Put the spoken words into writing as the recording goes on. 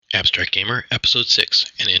Abstract Gamer, Episode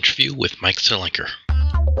 6, an interview with Mike Selinker.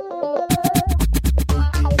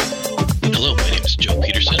 Hello, my name is Joe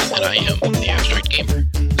Peterson, and I am the Abstract Gamer.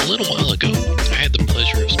 A little while ago, I had the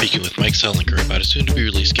pleasure of speaking with Mike Selinker about a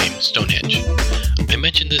soon-to-be-released game, Stonehenge. I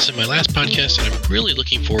mentioned this in my last podcast, and I'm really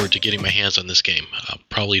looking forward to getting my hands on this game. I'll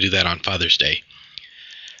probably do that on Father's Day.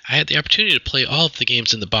 I had the opportunity to play all of the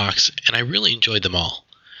games in the box, and I really enjoyed them all.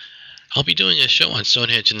 I'll be doing a show on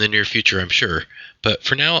Stonehenge in the near future, I'm sure, but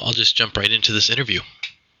for now, I'll just jump right into this interview.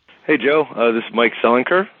 Hey, Joe. This is Mike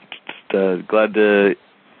Selinker. Just glad to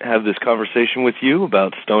have this conversation with you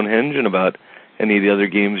about Stonehenge and about any of the other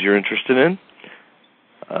games you're interested in.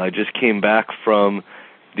 I just came back from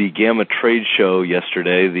the GAMA trade show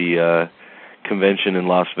yesterday, the convention in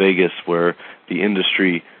Las Vegas, where the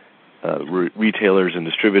industry retailers and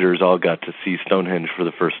distributors all got to see Stonehenge for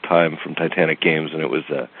the first time from Titanic Games, and it was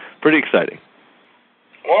pretty exciting.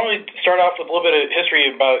 Why don't we start off with a little bit of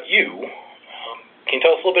history about you? Can you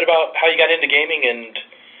tell us a little bit about how you got into gaming and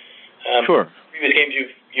Sure. previous games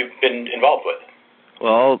you've been involved with?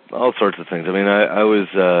 Well, all sorts of things. I mean,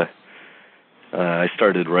 I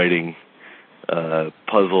started writing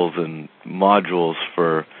puzzles and modules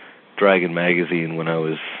for Dragon Magazine when I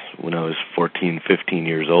was 14, 15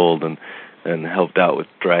 years old, and helped out with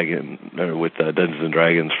Dungeons and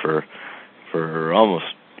Dragons for almost,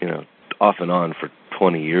 off and on for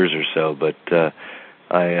 20 years or so. But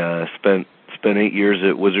I spent 8 years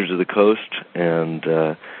at Wizards of the Coast and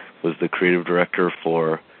was the creative director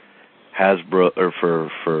for Hasbro, or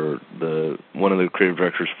for one of the creative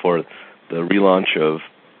directors for the relaunch of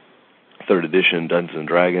 3rd edition Dungeons and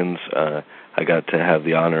Dragons. I got to have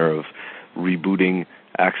the honor of rebooting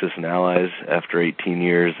Axis and Allies after 18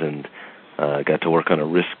 years, and got to work on a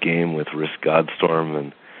Risk game with Risk Godstorm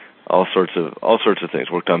and all sorts of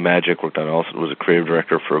things. Worked on Magic. Was a creative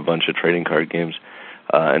director for a bunch of trading card games,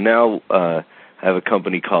 and now I have a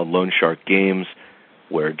company called Lone Shark Games,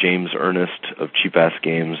 where James Ernest of Cheap Ass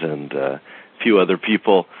Games and a few other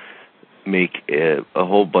people make a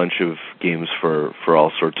whole bunch of games for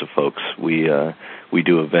all sorts of folks. We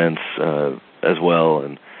do events as well,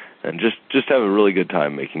 and just have a really good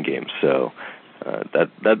time making games. So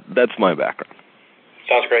that's my background.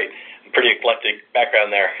 Sounds great. Pretty eclectic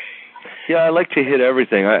background there. Yeah, I like to hit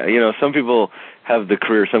everything. Some people have the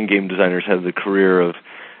career. Some game designers have the career of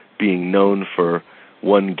being known for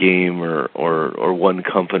one game or one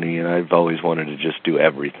company, and I've always wanted to just do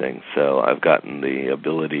everything. So I've gotten the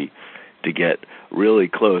ability to get really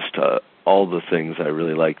close to all the things I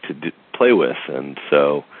really like to play with, and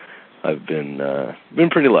so I've been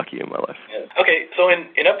pretty lucky in my life. Yeah. Okay, so in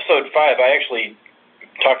episode 5, I actually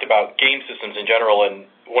talked about game systems in general, and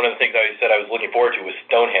one of the things I said I was looking forward to was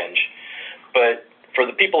Stonehenge. But for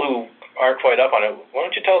the people who aren't quite up on it, why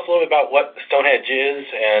don't you tell us a little bit about what Stonehenge is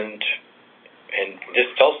and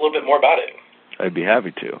just tell us a little bit more about it. I'd be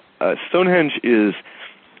happy to. Stonehenge is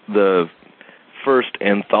the first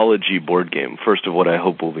anthology board game, first of what I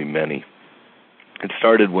hope will be many. It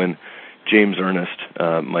started when James Ernest,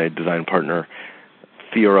 my design partner,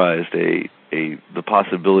 theorized the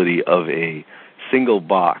possibility of a single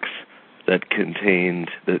box that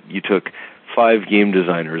you took 5 game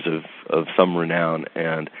designers of some renown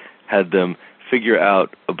and had them figure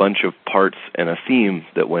out a bunch of parts and a theme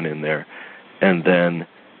that went in there, and then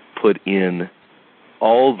put in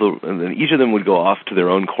and then each of them would go off to their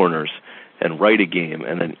own corners and write a game,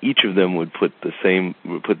 and then each of them would put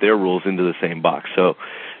their rules into the same box. So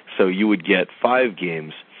you would get 5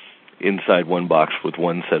 games inside one box with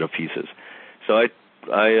one set of pieces. So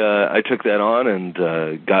I took that on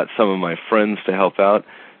and got some of my friends to help out.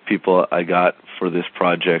 People I got for this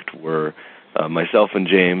project were myself and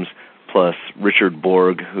James, plus Richard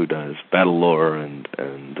Borg, who does Battle Lore and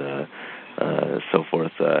so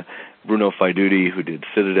forth. Bruno Faiduti, who did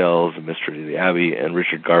Citadels and Mystery of the Abbey, and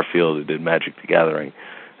Richard Garfield, who did Magic the Gathering.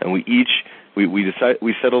 And we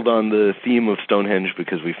settled on the theme of Stonehenge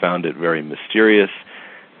because we found it very mysterious,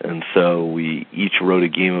 and so we each wrote a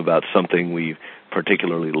game about something we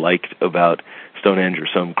particularly liked about Stonehenge, or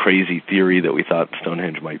some crazy theory that we thought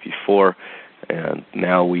Stonehenge might be for. And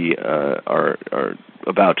now we are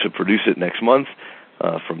about to produce it next month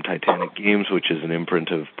from Titanic Games, which is an imprint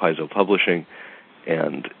of Paizo Publishing,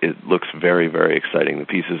 and it looks very, very exciting. The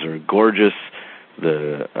pieces are gorgeous.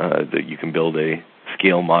 You can build a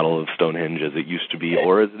scale model of Stonehenge as it used to be,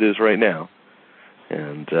 or as it is right now.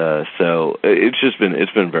 And so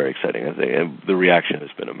it's been very exciting. I think, and the reaction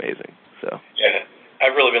has been amazing. So yeah,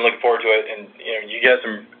 I've really been looking forward to it, and you got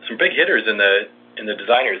some big hitters in the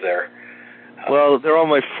designers there. Well, they're all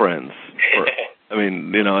my friends. I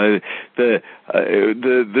mean,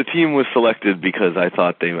 the team was selected because I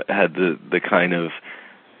thought they had the kind of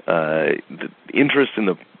the interest in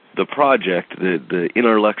the project, the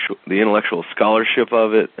intellectual scholarship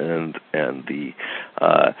of it, and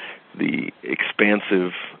the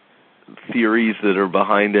expansive theories that are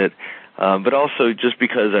behind it, but also just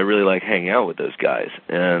because I really like hanging out with those guys,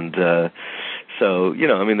 and so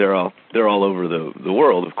I mean they're all over the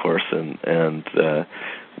world, of course, and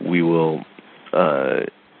we will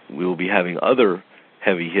be having other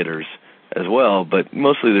heavy hitters as well, but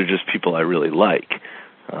mostly they're just people I really like.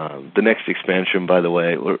 The next expansion, by the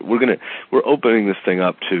way, we're opening this thing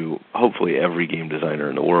up to hopefully every game designer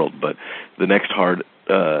in the world, but the next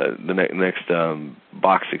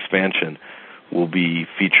box expansion will be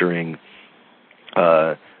featuring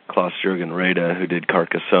Klaus-Jürgen Reda, who did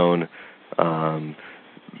Carcassonne,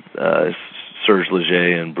 Serge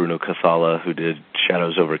Leger and Bruno Cathala, who did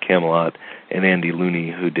Shadows over Camelot, and Andy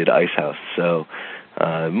Looney, who did Icehouse. So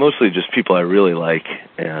mostly just people I really like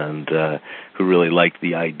and who really like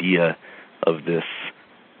the idea of this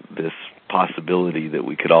possibility that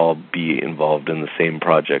we could all be involved in the same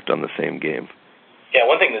project on the same game. Yeah,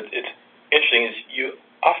 one thing that's interesting is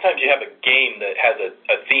oftentimes you have a game that has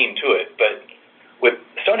a theme to it, but with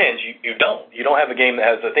Stonehenge you don't. You don't have a game that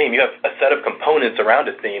has a theme. You have a set of components around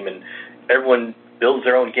a theme, and everyone builds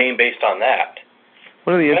their own game based on that.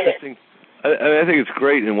 One of the interesting, I think it's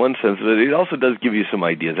great in one sense, but it also does give you some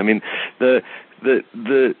ideas. I mean,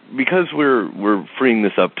 because we're freeing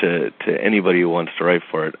this up to anybody who wants to write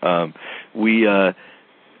for it.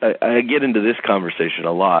 I get into this conversation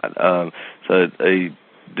a lot. So a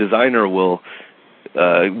designer will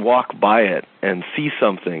walk by it and see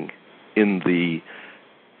something in the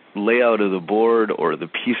layout of the board or the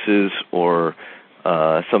pieces or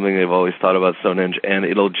something they've always thought about Stonehenge, and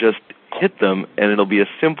it'll just hit them, and it'll be a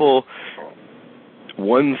simple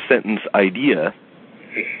one-sentence idea.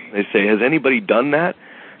 They say, has anybody done that?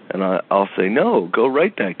 And I'll say, no, go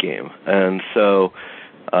write that game. And so,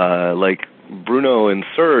 like Bruno and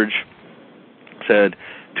Serge said,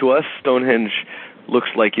 to us, Stonehenge looks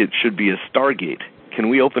like it should be a Stargate. Can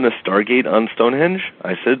we open a Stargate on Stonehenge?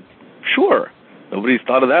 I said, sure. Nobody's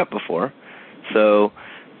thought of that before. So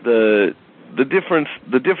the different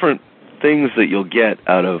things that you'll get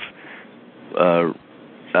out of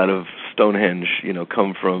Stonehenge,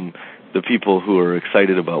 come from the people who are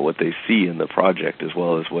excited about what they see in the project, as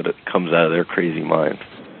well as what it comes out of their crazy minds.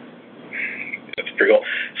 That's pretty cool.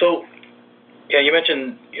 So, yeah, you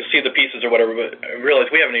mentioned you see the pieces or whatever, but I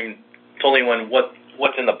realize we haven't even told anyone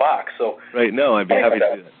what's in the box. So right, no, I'd be happy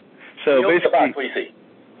to do that. So basically, the box, what do you see?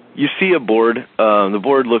 You see a board. The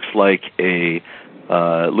board looks like a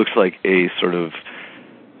sort of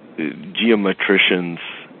geometrician's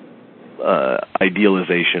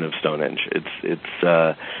idealization of Stonehenge. It's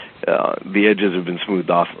the edges have been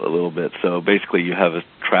smoothed off a little bit. So basically, you have a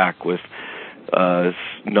track with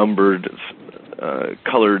numbered,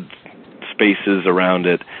 colored spaces around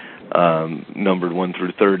it, numbered 1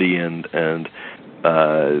 through 30, and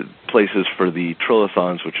places for the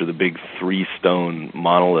trilithons, which are the big 3-stone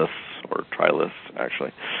monoliths, or triliths,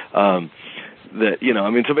 actually. So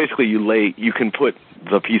basically you can put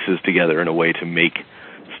the pieces together in a way to make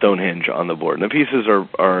Stonehenge on the board. And the pieces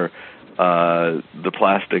are the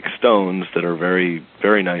plastic stones that are very,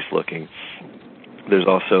 very nice looking. There's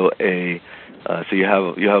also so you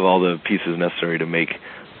have all the pieces necessary to make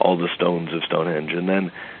all the stones of Stonehenge, and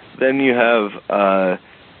then you have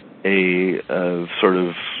a sort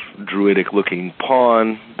of druidic looking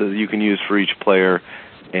pawn that you can use for each player,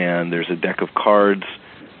 and there's a deck of cards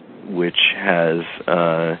which has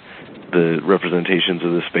the representations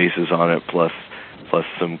of the spaces on it, plus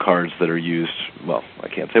some cards that are used. Well, I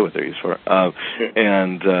can't say what they're used for.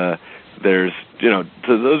 And there's, so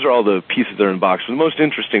those are all the pieces that are in the box. The most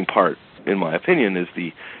interesting part, in my opinion, is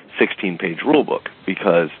the 16-page rule book,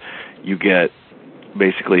 because you get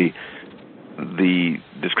basically the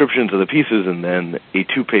descriptions of the pieces and then a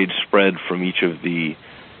 2-page spread from each of the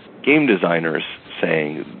game designers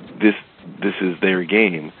saying this is their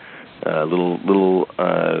game. Little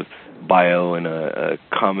bio and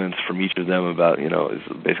comments from each of them about,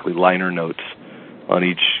 basically liner notes on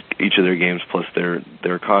each of their games plus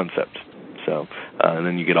their concept. So, and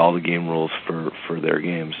then you get all the game rules for their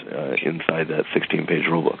games inside that 16-page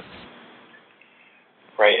rulebook.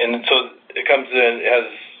 Right, and so it comes in as,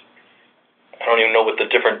 I don't even know what the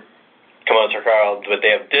different components are called, but they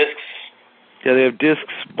have discs. Yeah, they have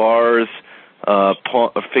discs, bars,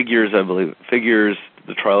 figures, I believe. Figures,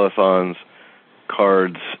 the trilithons,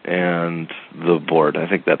 cards, and the board. I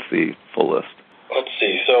think that's the full list. Let's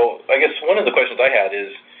see. So I guess one of the questions I had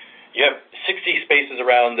is, you have 60 spaces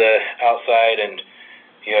around the outside, and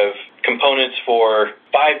you have components for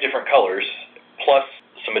 5 different colors, plus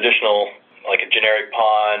some additional, like a generic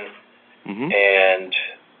pawn, and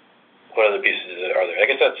what other pieces are there? I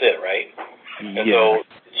guess that's it, right? And so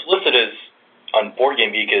it's listed as, on Board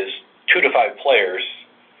Game Geek, as 2 to 5 players.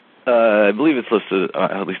 I believe it's listed,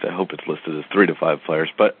 at least I hope it's listed as 3 to 5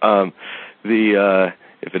 players, but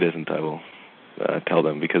if it isn't, I will tell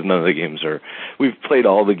them, because none of the games are, we've played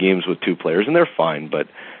all the games with 2 players, and they're fine, but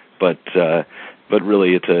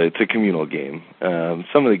really it's a communal game.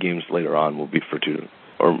 Some of the games later on will be for 2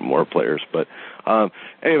 or more players, but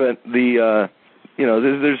anyway,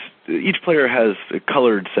 there's each player has a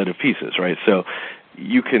colored set of pieces, right? So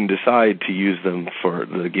you can decide to use them for,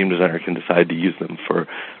 the game designer can decide to use them for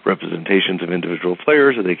representations of individual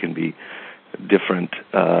players, or they can be different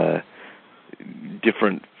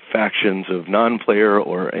factions of non-player,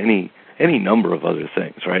 or any number of other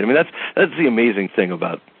things, right? I mean, that's the amazing thing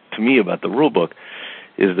about the rule book,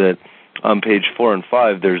 is that on page 4 and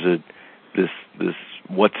 5 there's this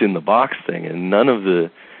what's in the box thing, and none of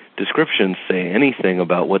the descriptions say anything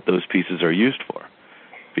about what those pieces are used for.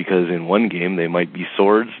 Because in one game they might be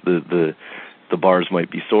swords, the bars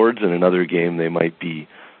might be swords, in another game they might be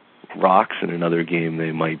rocks, in another game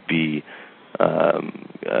they might be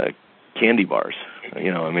candy bars. I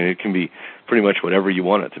mean, it can be pretty much whatever you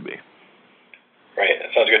want it to be. Right,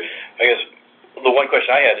 that sounds good. I guess the one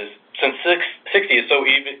question I had is, since 60 is so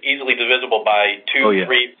easily divisible by 2,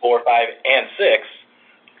 3, 4, 5, and 6,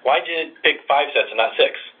 why did you pick 5 sets and not 6?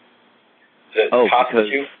 Is it cost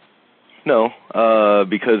you? No,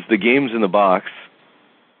 because the games in the box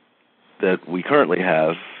that we currently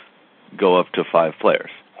have go up to 5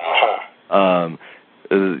 players.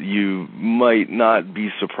 You might not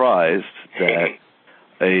be surprised that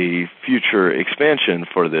a future expansion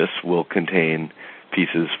for this will contain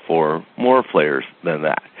pieces for more players than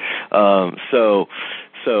that. So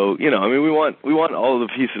I mean, we want all of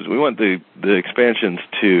the pieces. We want the expansions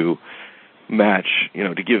to match,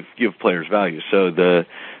 to give players value. So the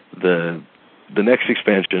next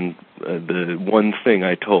expansion, the one thing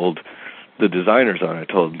I told the designers on, I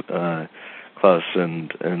told Klaus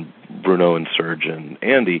and Bruno and Serge and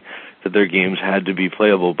Andy that their games had to be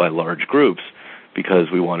playable by large groups,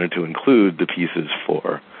 because we wanted to include the pieces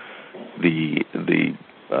for the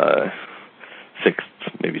 6th,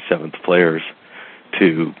 maybe 7th players,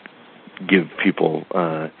 to give people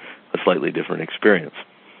a slightly different experience.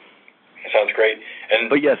 Sounds great.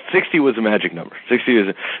 But yes, 60 was a magic number. 60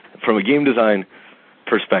 is, from a game design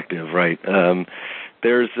perspective, right?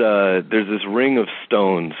 There's this ring of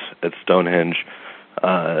stones at Stonehenge.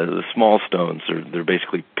 The small stones they're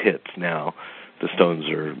basically pits now. The stones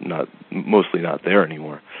are mostly not there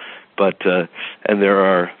anymore. But and there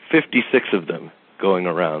are 56 of them going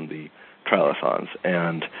around the trilithons,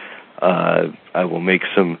 and I will make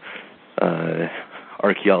some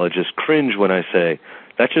archaeologists cringe when I say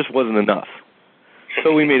that just wasn't enough.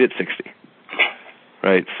 So we made it 60.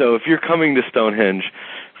 Right? So if you're coming to Stonehenge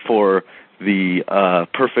for the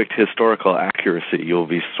perfect historical accuracy, you'll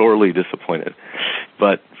be sorely disappointed.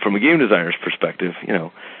 But from a game designer's perspective,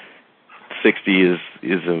 60 is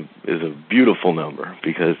a beautiful number,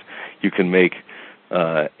 because you can make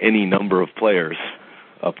any number of players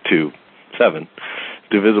up to 7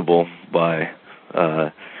 divisible by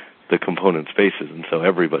the component spaces, and so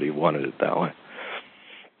everybody wanted it that way.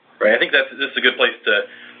 Right. I think this is a good place to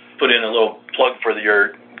put in a little plug for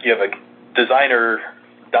you have a designer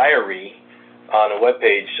diary on a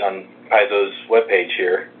webpage, on Paizo's webpage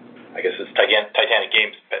here. I guess it's Titanic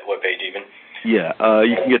Games webpage even. Yeah,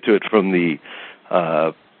 you can get to it from the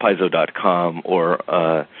Paizo.com or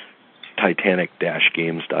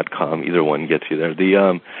Titanic-games.com. Either one gets you there.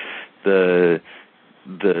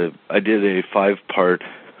 I did a 5-part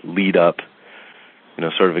lead up,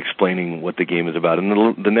 sort of explaining what the game is about, and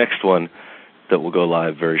the next one that will go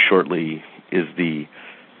live very shortly is the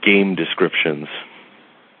game descriptions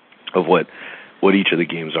of what each of the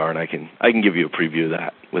games are, and I can give you a preview of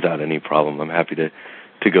that without any problem. I'm happy to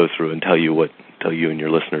go through and tell you and your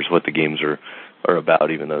listeners what the games are about,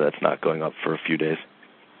 even though that's not going up for a few days.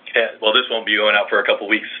 Yeah, well, this won't be going out for a couple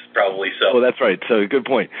weeks, probably. So. Oh, that's right. So, good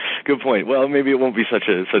point. Well, maybe it won't be such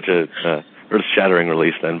a earth-shattering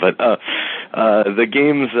release then. But the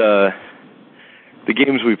games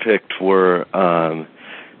we picked were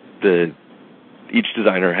each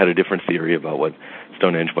designer had a different theory about what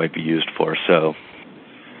Stonehenge might be used for. So,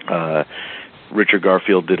 Richard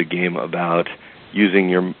Garfield did a game about using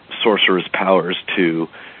your sorcerer's powers to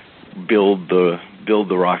build the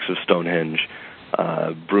rocks of Stonehenge.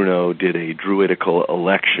 Bruno did a druidical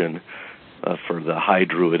election for the High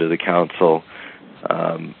Druid of the Council.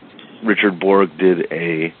 Richard Borg did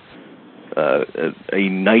a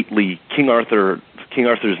nightly King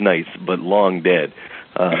Arthur's Knights, but long dead.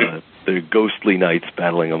 The ghostly knights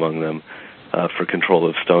battling among them for control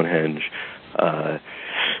of Stonehenge.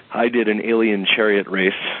 I did an alien chariot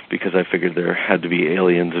race because I figured there had to be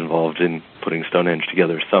aliens involved in putting Stonehenge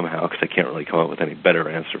together somehow, because I can't really come up with any better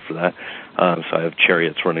answer for that. So I have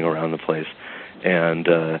chariots running around the place. And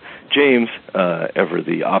James, ever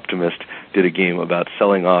the optimist, did a game about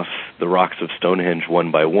selling off the rocks of Stonehenge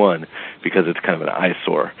one by one because it's kind of an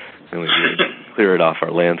eyesore, and we would clear it off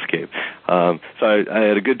our landscape. So I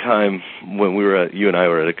had a good time when you and I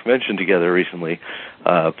were at a convention together recently,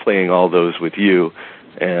 playing all those with you.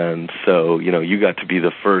 And so, you got to be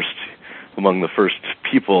among the first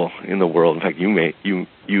people in the world. In fact, you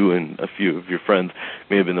and a few of your friends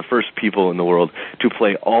may have been the first people in the world to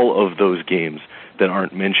play all of those games that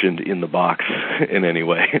aren't mentioned in the box in any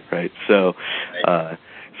way, right? So,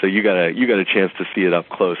 so you got a chance to see it up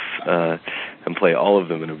close and play all of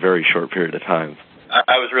them in a very short period of time.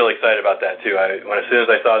 I was really excited about that too. As soon as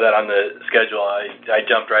I saw that on the schedule, I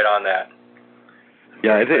jumped right on that.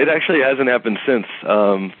 Yeah, it actually hasn't happened since.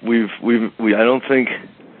 I don't think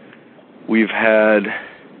we've had,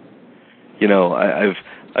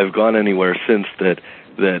 I've gone anywhere since that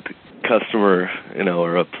customer,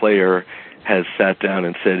 or a player has sat down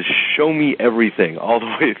and said, "Show me everything all the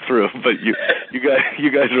way through." But you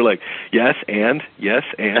guys are like, yes and.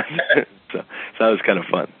 So that was kind of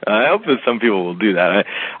fun. I hope that some people will do that.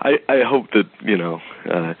 I hope that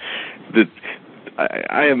that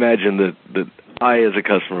I imagine that I, as a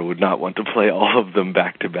customer, would not want to play all of them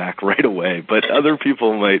back to back right away, but other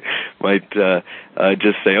people might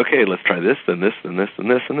just say, okay, let's try this, then this, then this, and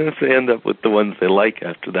this, and then if they end up with the ones they like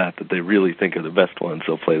after that they really think are the best ones,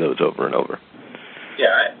 they'll play those over and over.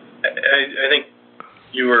 Yeah, I think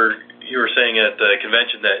you were saying at the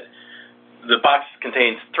convention that the box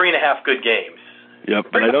contains 3.5 good games. Yep,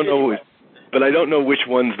 but I don't know which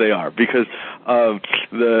ones they are, because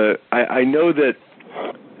I know that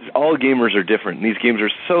all gamers are different, and these games are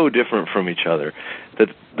so different from each other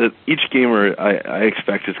that each gamer I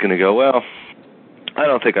expect is going to go, well, I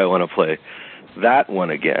don't think I want to play that one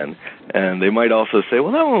again. And they might also say,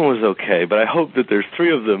 well, that one was okay, but I hope that there's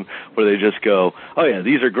 3 of them where they just go, oh yeah,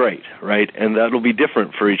 these are great, right? And that'll be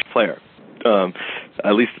different for each player.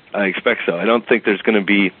 At least I expect so. I don't think there's going to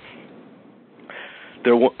be,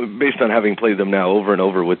 based on having played them now over and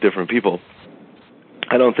over with different people,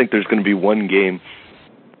 I don't think there's going to be one game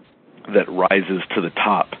that rises to the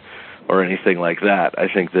top or anything like that. I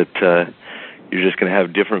think that you're just going to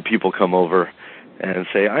have different people come over and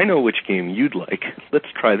say, I know which game you'd like. Let's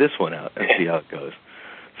try this one out and see how it goes.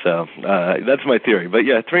 So that's my theory. But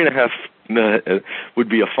yeah, 3.5 would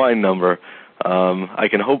be a fine number. I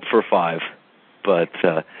can hope for 5. But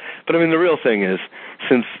I mean, the real thing is,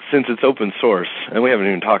 since it's open source, and we haven't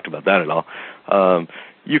even talked about that at all,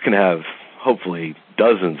 you can have hopefully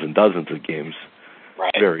dozens and dozens of games.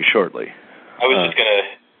 Right. Very shortly. I was just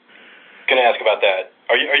gonna ask about that.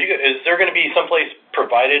 Is there going to be someplace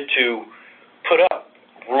provided to put up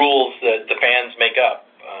rules that the fans make up?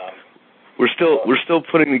 We're still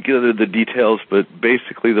putting together the details, but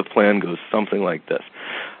basically the plan goes something like this.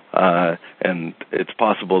 And it's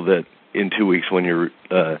possible that in 2 weeks, when your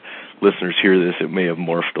listeners hear this, it may have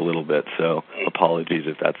morphed a little bit. So apologies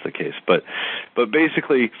if that's the case. But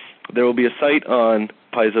basically, there will be a site on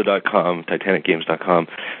Paizo.com, TitanicGames.com,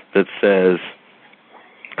 that says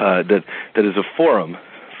that is a forum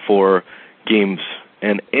for games,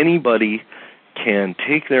 and anybody can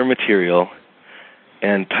take their material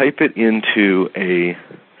and type it into a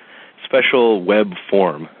special web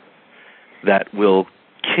form that will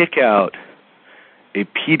kick out a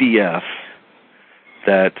PDF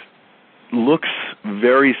that looks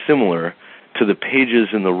very similar to the pages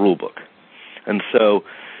in the rulebook. And so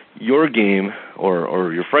your game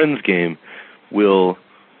or your friend's game will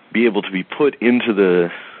be able to be put into the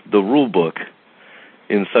rulebook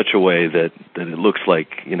in such a way that it looks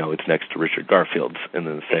like, it's next to Richard Garfield's in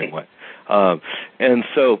the same way. And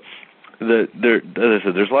so as I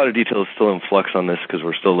said, there's a lot of details still in flux on this because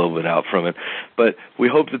we're still a little bit out from it. But we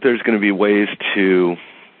hope that there's going to be ways to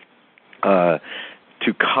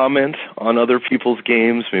comment on other people's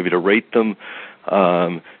games, maybe to rate them,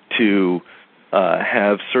 to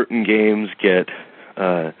have certain games get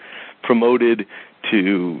promoted,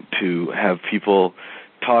 to have people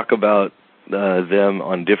talk about them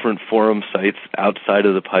on different forum sites outside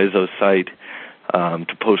of the Paizo site,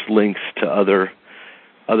 to post links to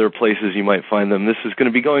other places you might find them. This is going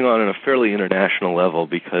to be going on a fairly international level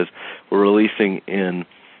because we're releasing in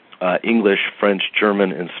English, French,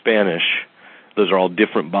 German, and Spanish. Those are all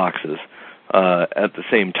different boxes at the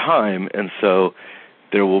same time, and so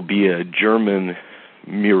there will be a German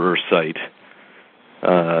mirror site,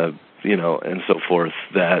 and so forth,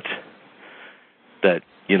 that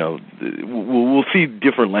we'll see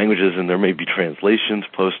different languages, and there may be translations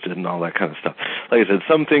posted and all that kind of stuff. Like I said,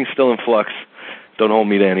 some things still in flux. Don't hold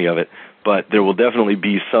me to any of it, but there will definitely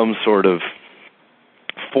be some sort of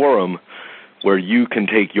forum where you can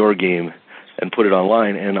take your game and put it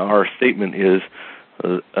online. And our statement is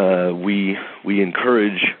we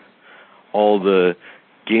encourage all the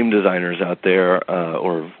game designers out there,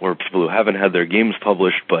 or people who haven't had their games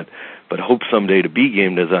published but hope someday to be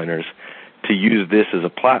game designers, to use this as a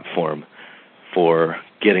platform for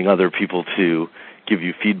getting other people to give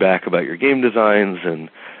you feedback about your game designs and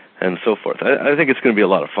so forth. I think it's going to be a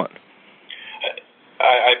lot of fun.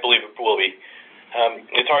 I believe it will be.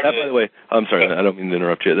 It's hard to... By the way, I'm sorry, I don't mean to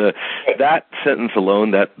interrupt you. That sentence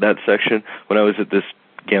alone, that section, when I was at this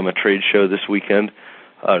GAMA trade show this week,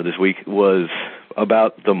 was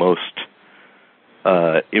about the most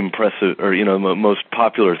impressive, or most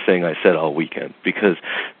popular thing I said all weekend, because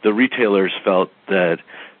the retailers felt that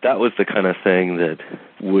was the kind of thing that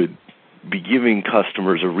would be giving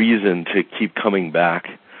customers a reason to keep coming back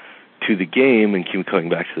to the game and keep coming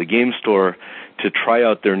back to the game store to try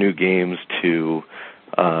out their new games, to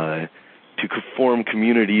form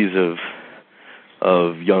communities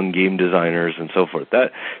of young game designers and so forth.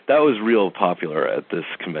 That was real popular at this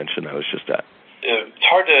convention I was just at. It's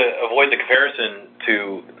hard to avoid the comparison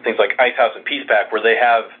to things like Ice House and Peace Pack, where they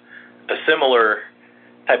have a similar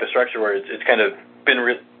type of structure where it's kind of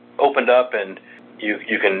been opened up, and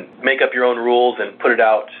you can make up your own rules and put it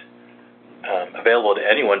out available to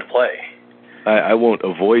anyone to play. I won't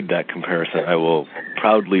avoid that comparison. I will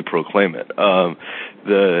proudly proclaim it.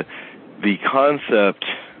 The concept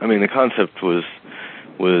was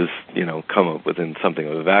come up within something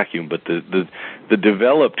of a vacuum, but the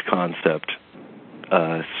developed concept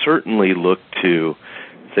certainly looked to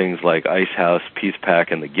things like Ice House, Peace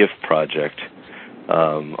Pack, and the Gift Project,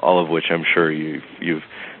 all of which I'm sure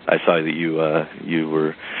I saw that you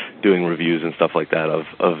were doing reviews and stuff like that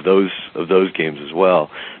of those games as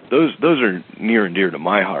well. Those are near and dear to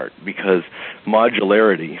my heart, because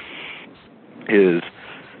modularity is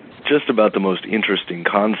just about the most interesting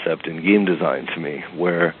concept in game design to me,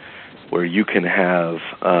 where you can have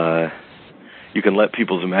you can let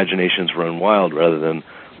people's imaginations run wild rather than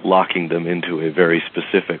locking them into a very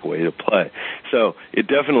specific way to play. So it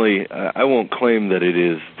definitely, I won't claim that it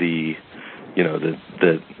is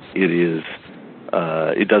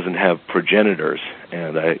it doesn't have progenitors,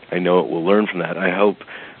 and I know it will learn from that. I hope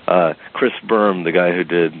Chris Berm, the guy who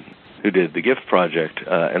did the Gift Project,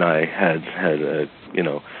 and I had a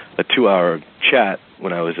 2-hour chat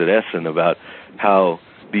when I was at Essen about how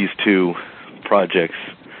these two projects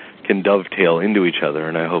can dovetail into each other,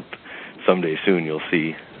 and I hope someday soon you'll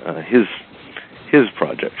see his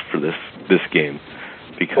project for this game,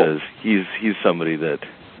 because he's somebody that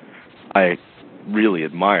I really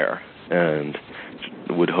admire, and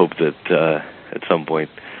would hope that at some point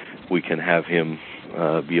we can have him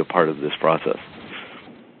be a part of this process.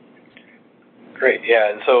 Great,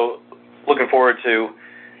 yeah, and so looking forward to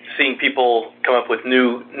seeing people come up with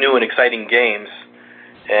new and exciting games,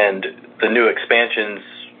 and the new expansions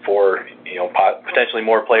for potentially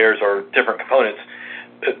more players or different components.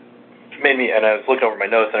 It made me, and I was looking over my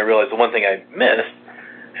notes, and I realized the one thing I missed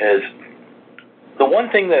is the one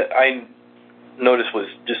thing that I noticed was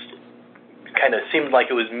just kind of seemed like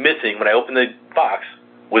it was missing when I opened the box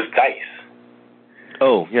was dice.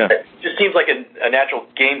 Oh, yeah. It just seems like a natural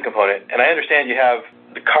game component, and I understand you have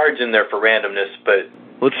the cards in there for randomness, but...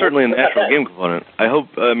 Well, it's certainly a natural game component.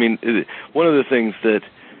 One of the things that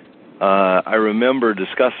I remember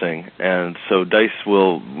discussing, and so dice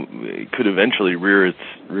could eventually rear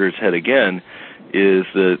its head again, is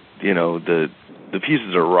that the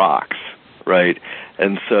pieces are rocks, right?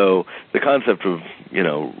 And so the concept of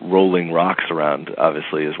rolling rocks around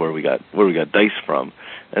obviously is where we got dice from,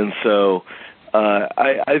 and so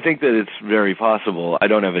I think that it's very possible. I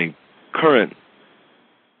don't have any current.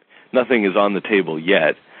 Nothing is on the table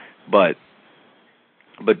yet, but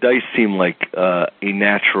dice seem like a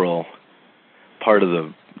natural part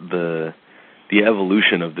of the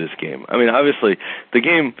evolution of this game. I mean, obviously, the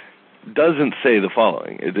game doesn't say the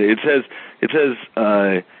following. It says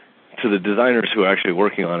to the designers who are actually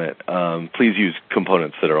working on it, please use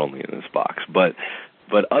components that are only in this box. But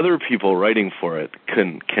other people writing for it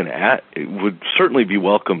it would certainly be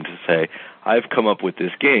welcome to say, I've come up with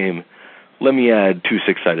this game, let me add 2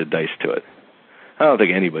 6-sided dice to it. I don't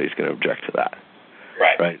think anybody's going to object to that.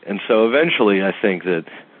 Right. And so eventually I think that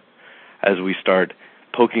as we start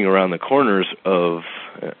poking around the corners of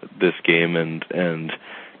this game and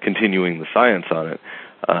continuing the science on it,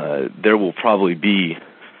 there will probably be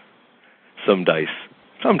some dice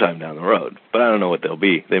sometime down the road. But I don't know what they'll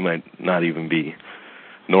be. They might not even be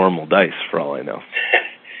normal dice for all I know.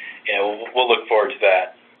 Yeah, we'll look forward to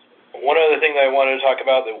that. One other thing that I wanted to talk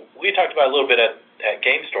about that we talked about a little bit at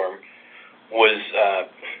GameStorm was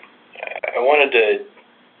I wanted to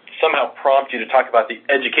somehow prompt you to talk about the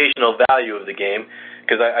educational value of the game,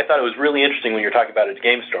 because I thought it was really interesting when you were talking about it at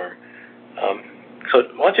GameStorm. So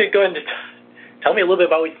why don't you go ahead and tell me a little bit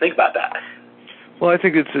about what you think about that? Well, I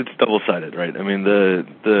think it's double-sided, right? I mean,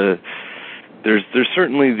 there's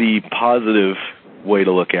certainly the positive way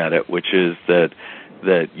to look at it, which is that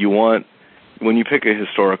you want, when you pick a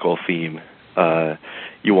historical theme,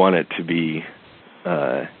 you want it to be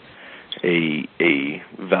a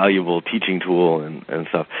valuable teaching tool and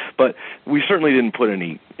stuff. But we certainly didn't put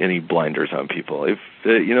any blinders on people. If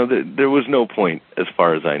there was no point, as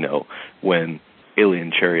far as I know, when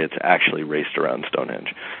alien chariots actually raced around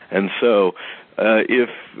Stonehenge. And so if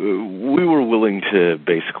we were willing to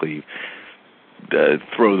basically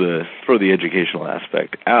throw the educational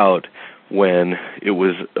aspect out when it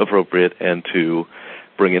was appropriate and to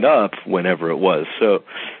bring it up whenever it was. So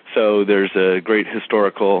there's a great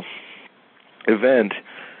historical event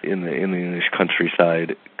in the English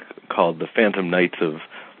countryside called the Phantom Knights of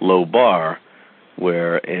Low Bar,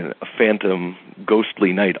 where a phantom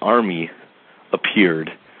ghostly knight army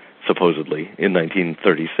appeared supposedly in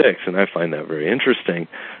 1936, and I find that very interesting.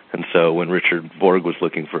 And so when Richard Borg was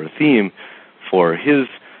looking for a theme for his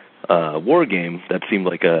war game, that seemed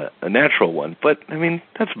like a natural one. But I mean,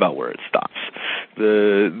 that's about where it stops.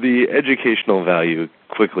 The educational value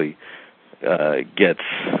quickly gets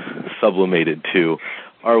sublimated to,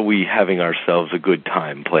 are we having ourselves a good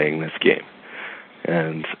time playing this game?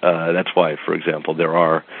 And that's why, for example, there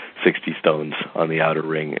are 60 stones on the outer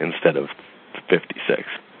ring instead of 56,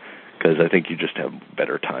 because I think you just have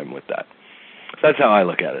better time with that. So that's how I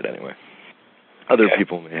look at it anyway. Other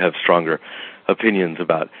people may have stronger opinions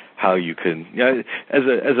about how you can,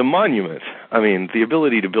 as a monument, I mean, the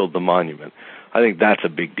ability to build the monument, I think that's a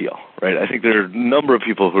big deal, right? I think there are a number of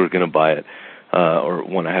people who are going to buy it or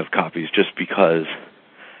want to have copies just because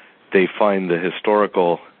they find the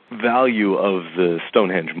historical value of the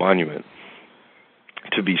Stonehenge monument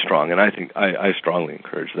to be strong, and I think I strongly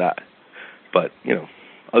encourage that. But,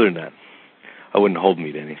 other than that, I wouldn't hold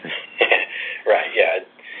me to anything. Right, yeah.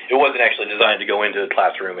 It wasn't actually designed to go into the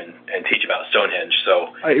classroom and teach about Stonehenge,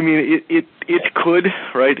 so... I mean, it could,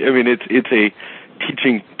 right? I mean, it's a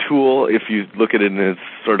teaching tool if you look at it in its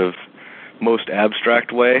sort of most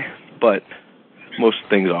abstract way, but most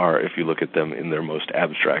things are if you look at them in their most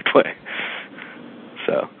abstract way.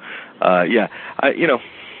 So, I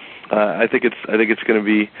think it's going to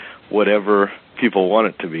be whatever people want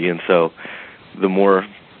it to be, and so the more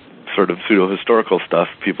sort of pseudo-historical stuff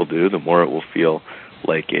people do, the more it will feel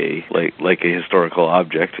like a historical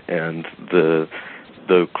object, and the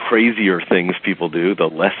crazier things people do, the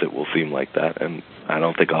less it will seem like that. And I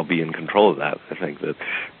don't think I'll be in control of that. I think that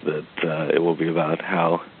it will be about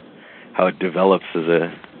how it develops as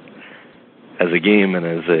a game and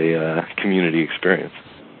as a community experience.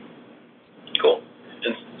 Cool.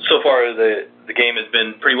 And so far, the game has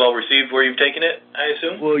been pretty well received where you've taken it, I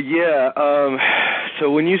assume? Well, yeah. So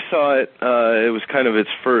when you saw it, it was kind of its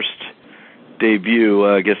first debut.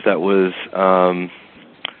 I guess that was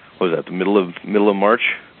what was that? The middle of March.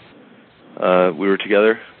 We were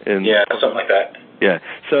together. Yeah, something like that. Yeah.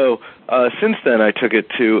 So since then, I took it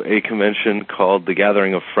to a convention called The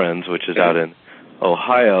Gathering of Friends, which is out in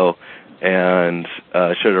Ohio, and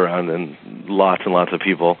showed it around, and lots of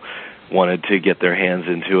people wanted to get their hands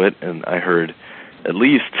into it, and I heard at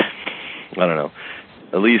least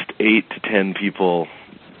 8 to 10 people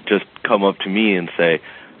just come up to me and say,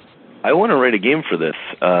 I want to write a game for this,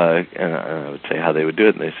 and I would say how they would do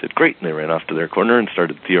it, and they said, great, and they ran off to their corner and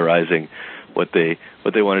started theorizing what they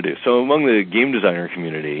want to do. So among the game designer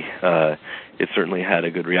community, it certainly had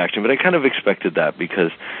a good reaction, but I kind of expected that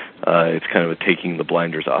because it's kind of taking the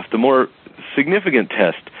blinders off. The more significant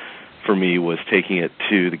test for me was taking it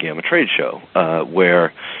to the GAMA trade show,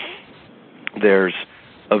 where there's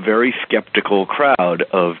a very skeptical crowd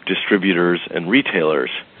of distributors and retailers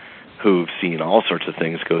who've seen all sorts of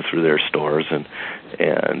things go through their stores, and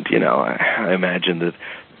I imagine that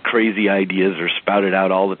crazy ideas are spouted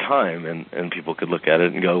out all the time, and people could look at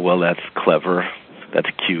it and go, well, that's clever, that's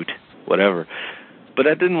cute, whatever. But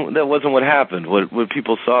that wasn't what happened. What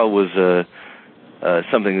people saw was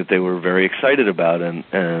something that they were very excited about,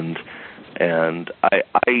 and And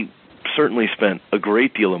I certainly spent a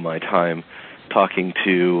great deal of my time talking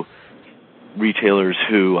to retailers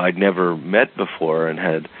who I'd never met before and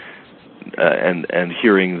had and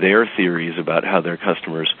hearing their theories about how their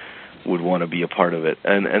customers would want to be a part of it.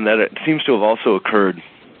 And that it seems to have also occurred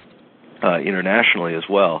internationally as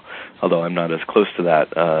well, although I'm not as close to that.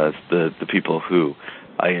 The people who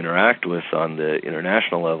I interact with on the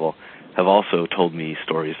international level have also told me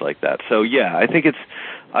stories like that. So yeah, I think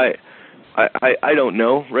I don't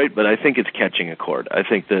know, right? But I think it's catching a chord. I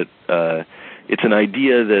think that it's an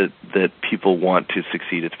idea that people want to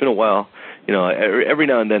succeed. It's been a while, every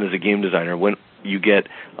now and then as a game designer, when you get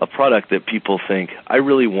a product that people think, I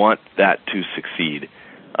really want that to succeed.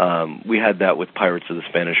 We had that with Pirates of the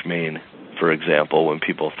Spanish Main, for example, when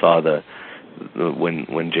people saw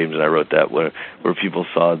when James and I wrote that, where people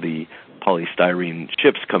saw the polystyrene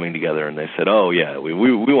chips coming together, and they said, "Oh yeah, we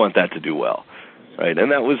want that to do well," right?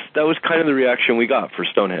 And that was kind of the reaction we got for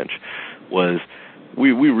Stonehenge, was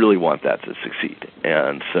we really want that to succeed.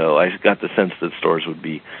 And so I got the sense that stores would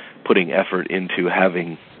be putting effort into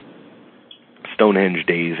having Stonehenge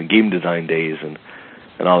days and game design days and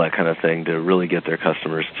all that kind of thing to really get their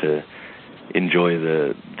customers to enjoy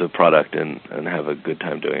the product and have a good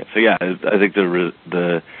time doing it. So yeah, I think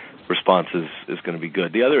the response is going to be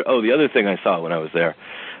good. The other thing I saw when I was there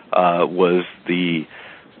was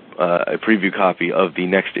a preview copy of the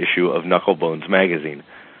next issue of Knucklebones magazine.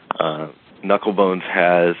 Knucklebones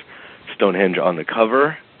has Stonehenge on the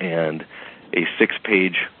cover and a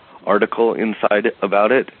 6-page article inside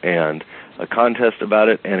about it and a contest about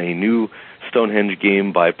it and a new Stonehenge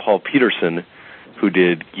game by Paul Peterson, who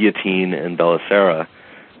did Guillotine and Belisara,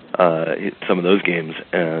 some of those games,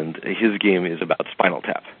 and his game is about Spinal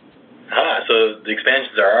Tap. So the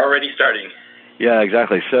expansions are already starting. Yeah,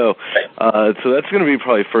 exactly. So so that's going to be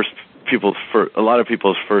probably a lot of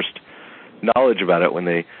people's first knowledge about it when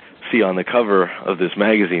they see on the cover of this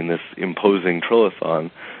magazine this imposing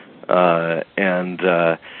Trilithon, and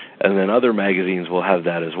then other magazines will have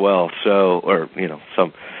that as well. So, or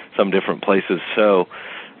some different places. So,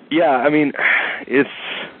 yeah, I mean, it's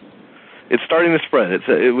starting to spread.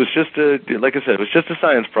 It was just like I said, it was just a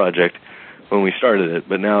science project when we started it,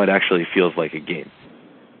 but now it actually feels like a game.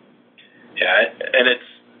 Yeah, and it's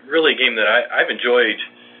really a game that I've enjoyed.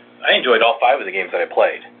 I enjoyed all 5 of the games that I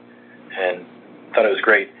played, and thought it was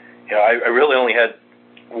great. I really only had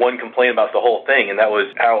one complaint about the whole thing, and that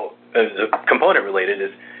was how, as a component related,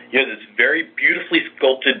 is this very beautifully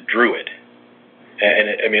sculpted druid,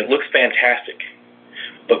 and it looks fantastic.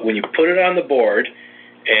 But when you put it on the board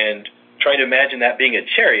and try to imagine that being a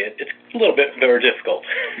chariot, it's a little bit more difficult.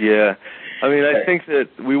 Yeah. I think that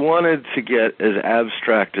we wanted to get as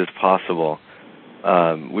abstract as possible.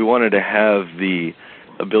 We wanted to have the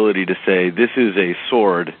ability to say, this is a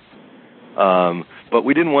sword, but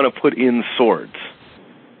we didn't want to put in swords.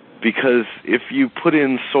 Because if you put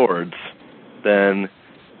in swords, then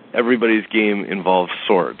everybody's game involves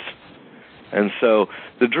swords. And so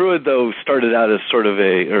the druid, though, started out as sort of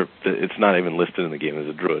it's not even listed in the game as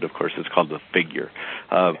a druid, of course, it's called the figure.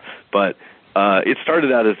 But it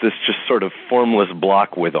started out as this just sort of formless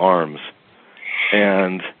block with arms.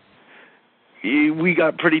 And we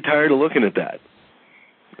got pretty tired of looking at that,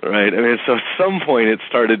 right? So at some point it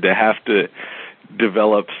started to have to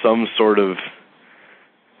develop some sort of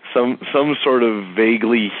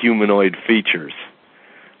vaguely humanoid features.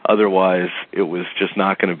 Otherwise, it was just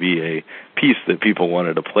not going to be a piece that people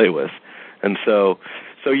wanted to play with. And so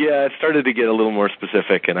yeah, it started to get a little more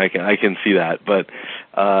specific, and I can see that. But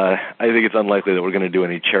I think it's unlikely that we're going to do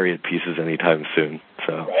any chariot pieces anytime soon.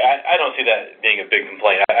 So I don't see that being a big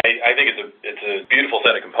complaint. I think it's a beautiful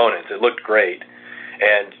set of components. It looked great,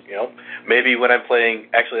 and maybe when I'm playing,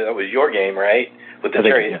 actually that was your game, right, with the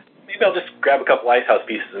chariot. Yeah. Maybe I'll just grab a couple Icehouse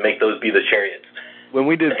pieces and make those be the chariots. When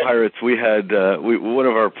we did Pirates, we had one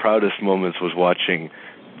of our proudest moments was watching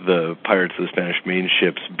the Pirates of the Spanish Main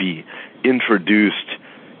ships be introduced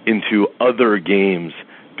into other games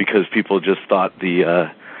because people just thought it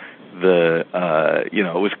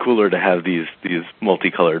was cooler to have these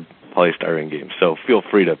multicolored polystyrene games. So feel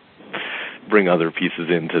free to bring other pieces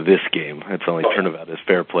into this game. It's only turnabout is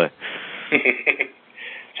fair play.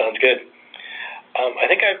 Sounds good. I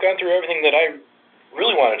think I've gone through everything that I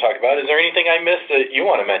really want to talk about. Is there anything I missed that you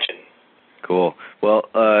want to mention? Cool. Well,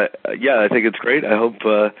 yeah, I think it's great. I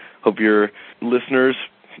hope your listeners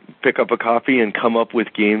pick up a copy and come up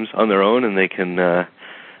with games on their own, and they can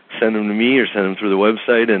send them to me or send them through the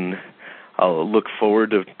website, and I'll look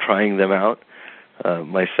forward to trying them out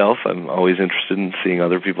myself. I'm always interested in seeing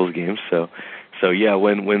other people's games. So yeah,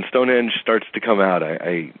 when Stonehenge starts to come out,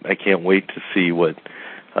 I can't wait to see what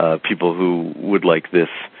people who would like this,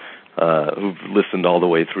 who've listened all the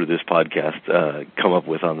way through this podcast, come up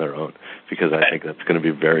with on their own, because I think that's going to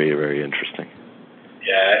be very, very interesting.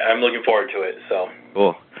 Yeah, I'm looking forward to it. So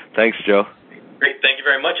cool. Thanks, Joe. Great. Thank you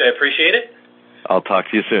very much. I appreciate it. I'll talk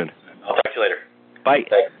to you soon. I'll talk to you later. Bye.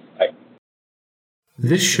 Thanks. Bye.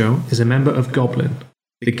 This show is a member of Goblin,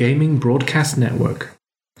 the gaming broadcast network.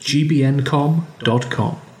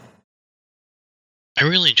 gbncom.com. I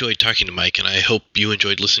really enjoyed talking to Mike, and I hope you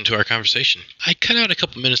enjoyed listening to our conversation. I cut out a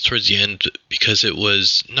couple minutes towards the end because it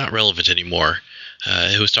was not relevant anymore.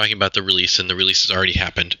 It was talking about the release, and the release has already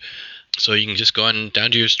happened. So you can just go on down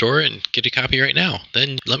to your store and get a copy right now.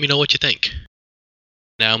 Then let me know what you think.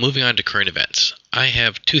 Now, moving on to current events. I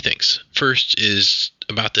have two things. First is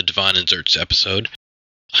about the Devon and Zertz episode.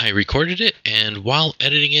 I recorded it, and while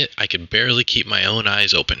editing it, I could barely keep my own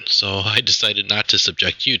eyes open, so I decided not to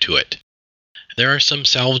subject you to it. There are some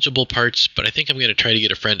salvageable parts, but I think I'm going to try to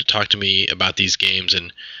get a friend to talk to me about these games,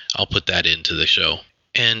 and I'll put that into the show.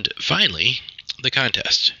 And finally, the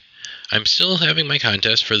contest. I'm still having my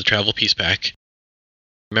contest for the Travel Peace Pack.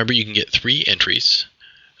 Remember, you can get 3 entries.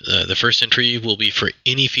 The first entry will be for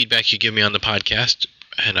any feedback you give me on the podcast,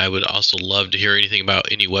 and I would also love to hear anything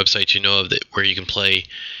about any websites you know of where you can play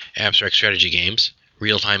abstract strategy games,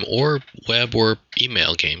 real-time or web or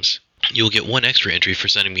email games. You will get 1 extra entry for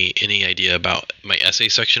sending me any idea about my essay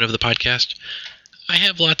section of the podcast. I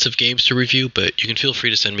have lots of games to review, but you can feel free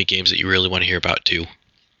to send me games that you really want to hear about too.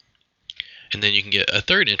 And then you can get a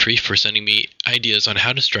 3rd entry for sending me ideas on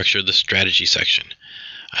how to structure the strategy section.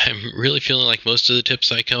 I'm really feeling like most of the tips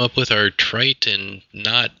I come up with are trite and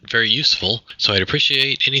not very useful, so I'd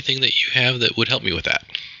appreciate anything that you have that would help me with that.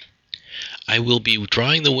 I will be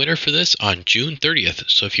drawing the winner for this on June 30th,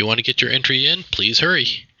 so if you want to get your entry in, please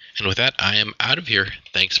hurry. And with that, I am out of here.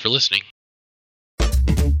 Thanks for listening.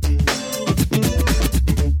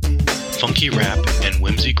 Funky Rap and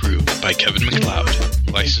Whimsy Groove by Kevin MacLeod.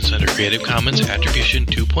 Licensed under Creative Commons Attribution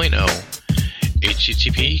 2.0.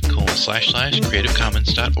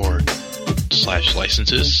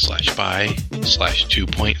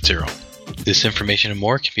 http://creativecommons.org/licenses/by/2.0. This information and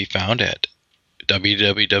more can be found at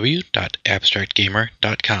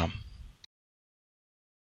www.abstractgamer.com.